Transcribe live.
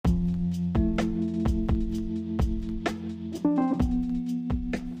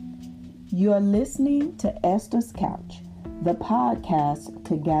You're listening to Esther's Couch, the podcast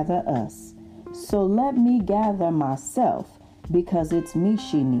to gather us. So let me gather myself, because it's me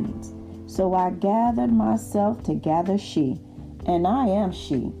she needs. So I gathered myself to gather she, and I am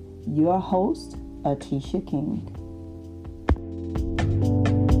she, your host, Atisha King.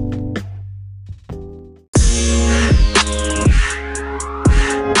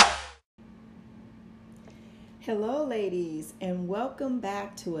 Hello, ladies, and welcome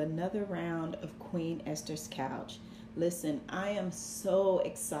back to another round of Queen Esther's Couch. Listen, I am so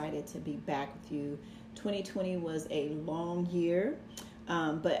excited to be back with you. 2020 was a long year,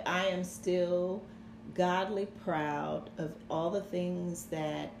 but I am still godly proud of all the things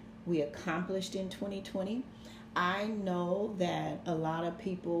that we accomplished in 2020. I know that a lot of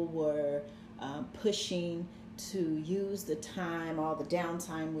people were pushing to use the time, all the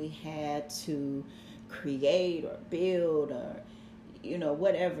downtime we had to create or build or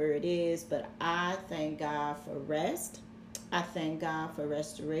whatever it is, but I thank God for rest. I thank God for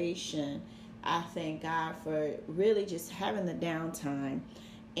restoration. I thank God for really just having the downtime,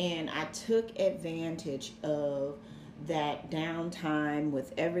 and I took advantage of that downtime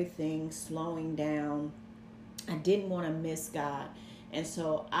with everything slowing down. I didn't want to miss God, and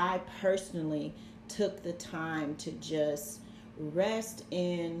so I personally took the time to just rest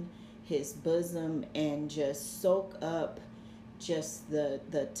in His bosom and just soak up just the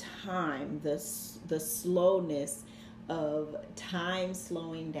time, the slowness of time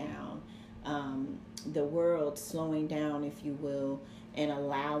slowing down, the world slowing down, if you will, and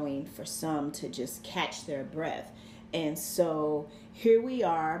allowing for some to just catch their breath. And so here we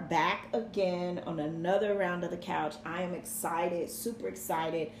are back again on another round of the couch. I am excited, super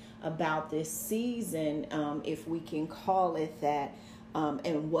excited about this season, if we can call it that.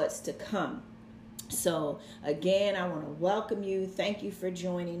 And what's to come. So again, I want to welcome you. Thank you for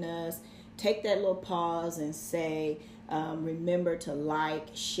joining us. Take that little pause and say, remember to like,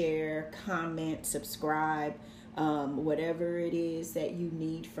 share, comment, subscribe, whatever it is that you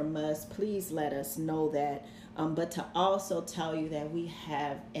need from us. Please let us know that. But to also tell you that we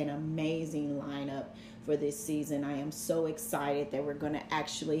have an amazing lineup for this season. I am so excited that we're going to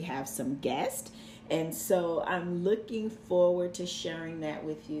actually have some guests. And so I'm looking forward to sharing that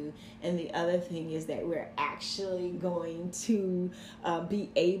with you. And the other thing is that we're actually going to be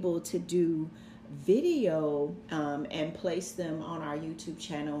able to do video and place them on our YouTube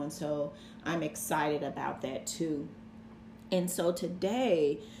channel. And so I'm excited about that too. And so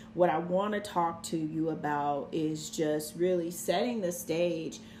today, what I want to talk to you about is just really setting the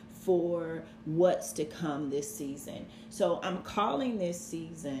stage for what's to come this season. So I'm calling this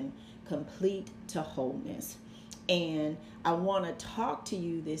season Complete to Wholeness. And I want to talk to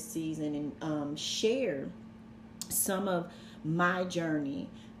you this season and share some of my journey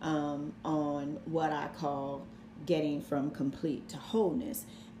on what I call getting from complete to wholeness.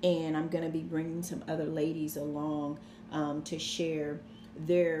 And I'm going to be bringing some other ladies along to share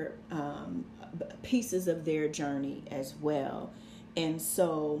their pieces of their journey as well. And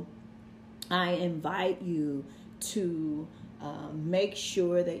so I invite you to make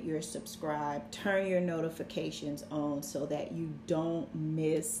sure that you're subscribed, turn your notifications on so that you don't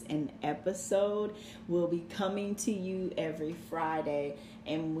miss an episode. We'll be coming to you every Friday,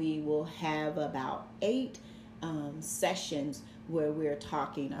 and we will have about 8 sessions where we're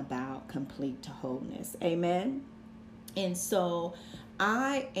talking about complete to wholeness. Amen. And so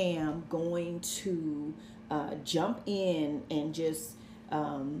I am going to jump in and just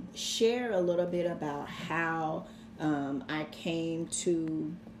share a little bit about how I came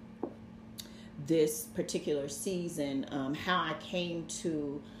to this particular season, how I came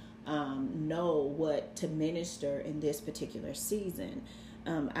to know what to minister in this particular season.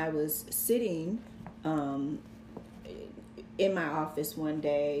 I was sitting in my office one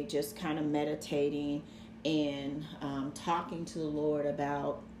day, just kind of meditating and talking to the Lord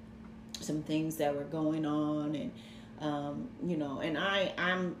about some things that were going on, and and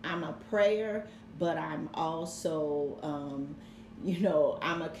I'm a prayer, but I'm also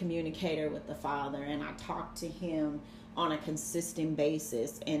I'm a communicator with the Father, and I talk to Him on a consistent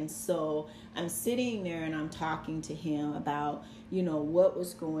basis. And so I'm sitting there and I'm talking to Him about what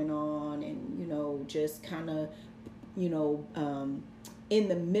was going on, and just kind of in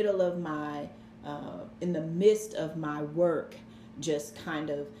the middle of my in the midst of my work, just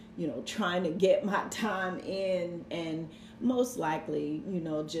kind of trying to get my time in, and most likely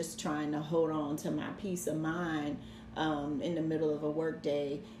just trying to hold on to my peace of mind in the middle of a work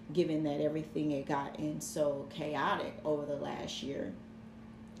day, given that everything had gotten so chaotic over the last year.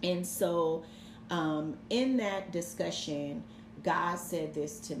 And so in that discussion God said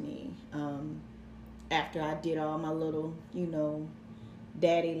this to me after I did all my little,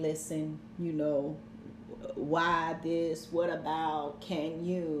 daddy listen, why this, what about, can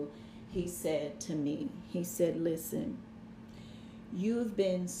you? He said to me, he said, listen, you've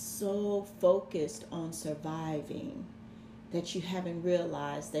been so focused on surviving that you haven't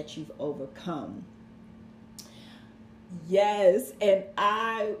realized that you've overcome. Yes, and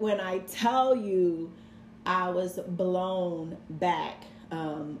when I tell you, I was blown back,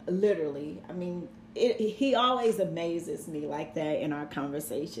 literally. I mean, he always amazes me like that in our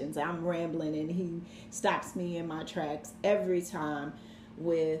conversations. I'm rambling and he stops me in my tracks every time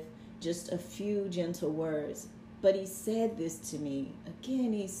with just a few gentle words. But he said this to me.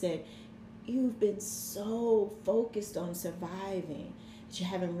 Again, he said, you've been so focused on surviving that you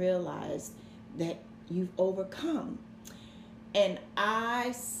haven't realized that you've overcome. And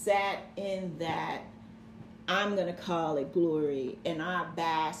I sat in that, I'm going to call it glory, and I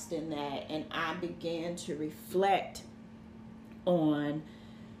basked in that, and I began to reflect on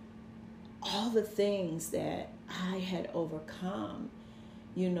all the things that I had overcome.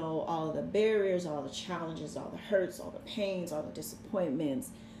 All of the barriers, all the challenges, all the hurts, all the pains, all the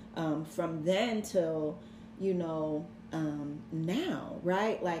disappointments, from then till, now,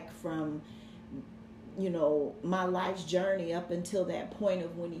 right? Like from, my life's journey up until that point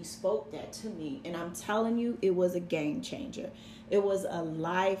of when he spoke that to me. And I'm telling you, it was a game changer. It was a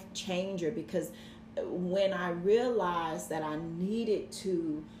life changer, because when I realized that I needed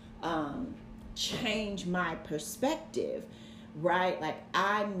to change my perspective, right? Like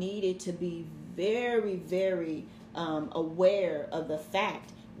I needed to be very, very aware of the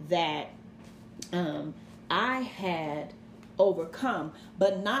fact that I had overcome,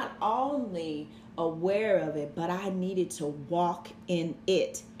 but not only aware of it, but I needed to walk in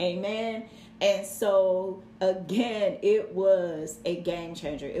it. Amen. And so again, it was a game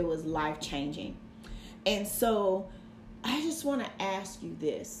changer. It was life changing. And so I just want to ask you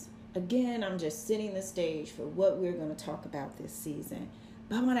this. Again, I'm just setting the stage for what we're going to talk about this season.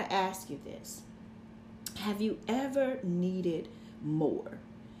 But I want to ask you this. Have you ever needed more?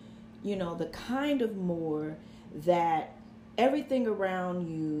 The kind of more that everything around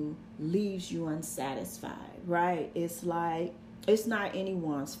you leaves you unsatisfied, right? It's like, it's not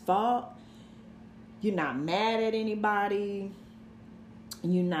anyone's fault. You're not mad at anybody.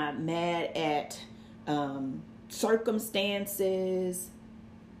 You're not mad at circumstances.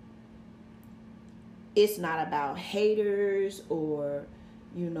 It's not about haters or,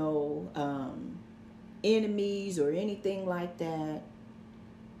 enemies or anything like that.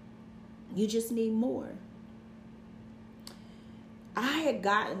 You just need more. I had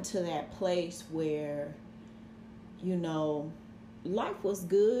gotten to that place where, life was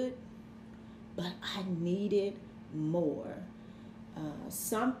good, but I needed more.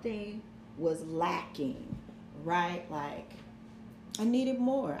 Something was lacking, right? Like I needed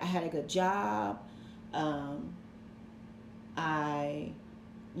more. I had a good job. I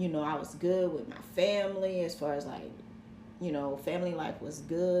was good with my family as far as like, family life was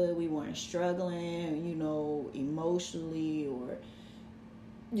good. We weren't struggling, emotionally or,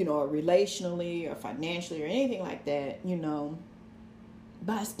 or relationally or financially or anything like that,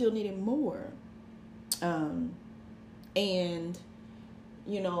 but I still needed more. And,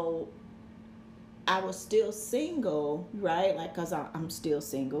 I was still single, right? Like, cause I'm still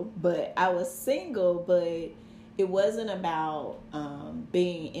single, but I was single, but it wasn't about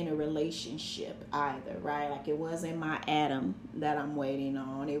being in a relationship either, right? Like it wasn't my Adam that I'm waiting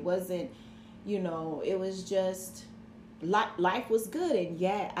on. It wasn't, it was just life was good, and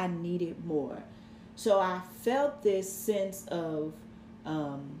yet I needed more. So I felt this sense of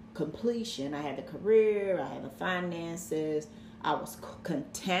completion. I had the career, I had the finances, I was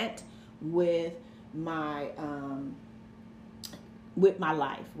content with my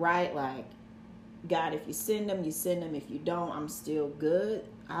life, right? Like, God, if you send them, you send them. If you don't, I'm still good.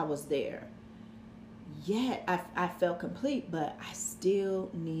 I was there. Yet I felt complete, but I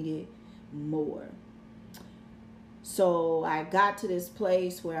still needed more. So I got to this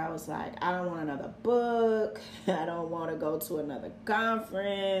place where I was like, I don't want another book. I don't want to go to another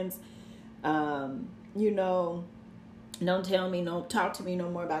conference. Don't talk to me no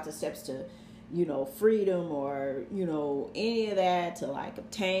more about the steps to, freedom or, any of that to like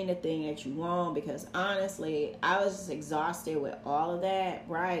obtain the thing that you want. Because honestly, I was just exhausted with all of that,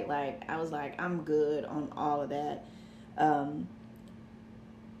 right? Like, I was like, I'm good on all of that.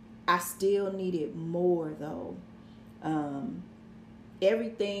 I still needed more though.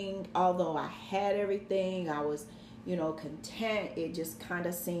 Everything, although I had everything, I was, content, it just kind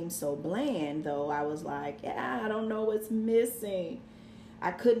of seemed so bland, though I was like, yeah, I don't know what's missing.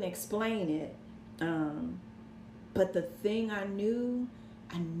 I couldn't explain it. But the thing I knew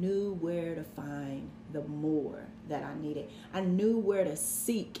where to find the more that I needed. I knew where to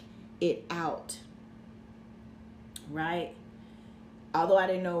seek it out, right? Although I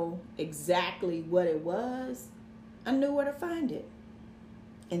didn't know exactly what it was, I knew where to find it.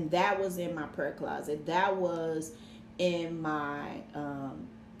 And that was in my prayer closet. That was in my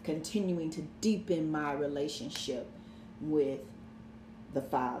continuing to deepen my relationship with the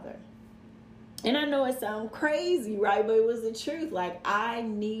Father. And I know it sounds crazy, right? But it was the truth. Like, I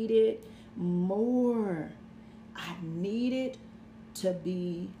needed more. I needed to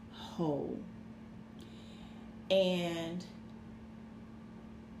be whole. And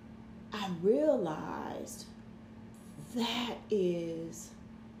I realized that is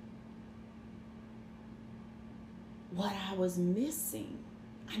what I was missing.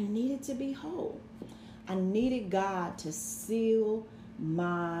 I needed to be whole. I needed God to seal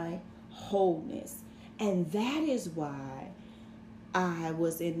my wholeness. And that is why I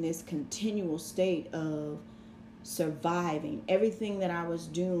was in this continual state of surviving. Everything that I was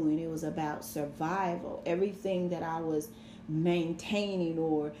doing, it was about survival. Everything that I was maintaining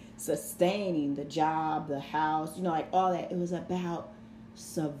or sustaining, the job, the house, like all that, it was about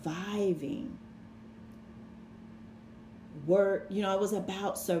surviving. Work, it was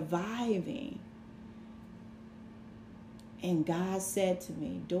about surviving. And God said to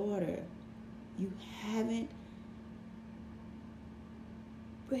me, daughter, you haven't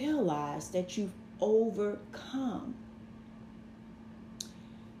realized that you've overcome.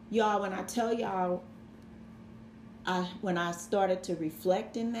 Y'all, when I tell y'all, when I started to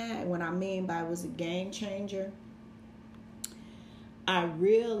reflect in that, what I mean by it was a game changer, I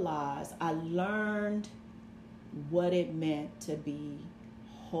realized, I learned what it meant to be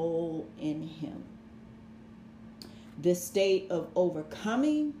whole in Him. The state of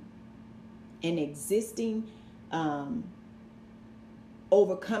overcoming and existing,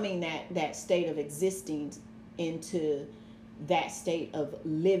 overcoming that state of existing into that state of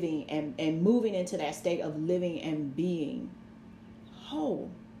living and moving into that state of living and being whole.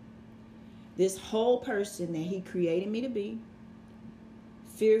 This whole person that He created me to be,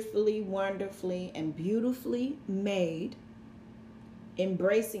 fearfully, wonderfully, and beautifully made,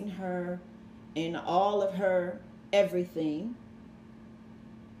 embracing her in all of her everything,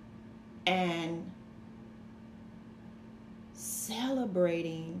 and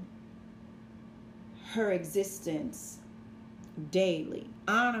celebrating her existence daily,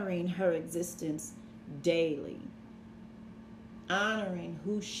 honoring her existence daily, honoring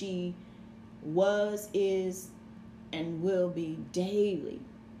who she was, is, and will be daily.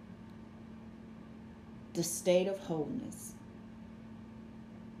 The state of wholeness.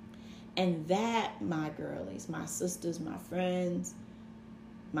 And that, my girlies, my sisters, my friends,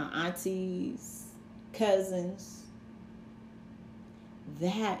 my aunties, cousins,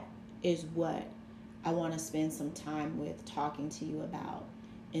 that is what I want to spend some time with talking to you about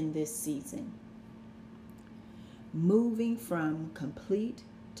in this season. Moving from complete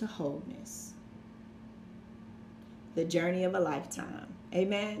to wholeness. The journey of a lifetime.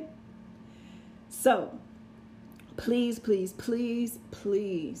 Amen. So, please, please, please,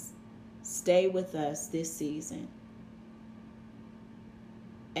 please stay with us this season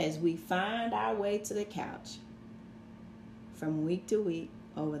as we find our way to the couch from week to week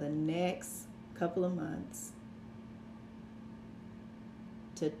over the next couple of months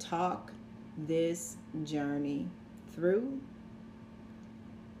to talk this journey through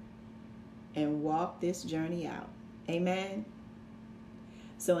and walk this journey out. Amen.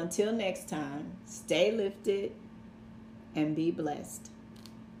 So until next time, stay lifted and be blessed.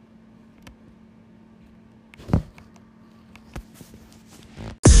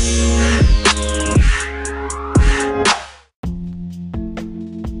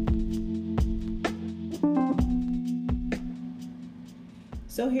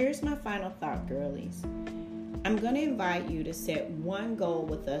 So here's my final thought, girlies. I'm going to invite you to set one goal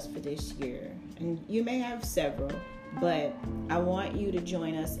with us for this year. And you may have several, but I want you to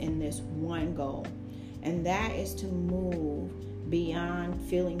join us in this one goal. And that is to move beyond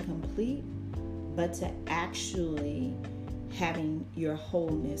feeling complete, but to actually having your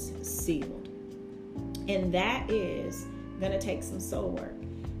wholeness sealed. And that is going to take some soul work.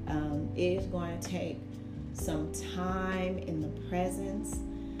 It is going to take some time in the presence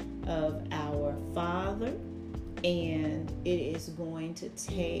of our Father, and it is going to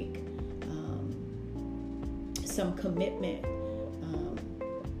take some commitment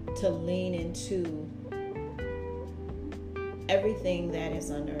to lean into everything that is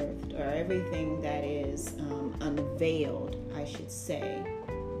unearthed, or everything that is unveiled, I should say,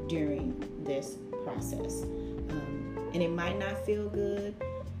 during this process. And it might not feel good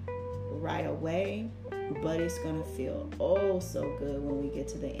right away, but it's going to feel oh so good when we get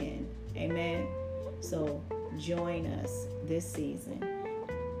to the end. Amen. So join us this season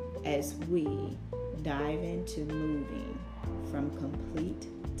as we dive into moving from complete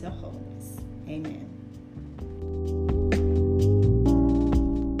to wholeness. Amen.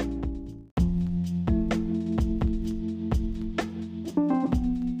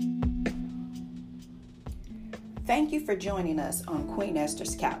 Thank you for joining us on Queen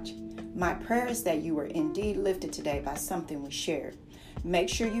Esther's Couch. My prayer is that you were indeed lifted today by something we shared. Make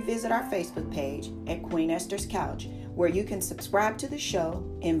sure you visit our Facebook page at Queen Esther's Couch, where you can subscribe to the show,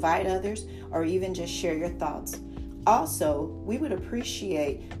 invite others, or even just share your thoughts. Also, we would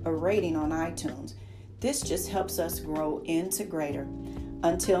appreciate a rating on iTunes. This just helps us grow into greater.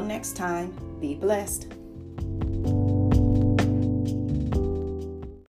 Until next time, be blessed.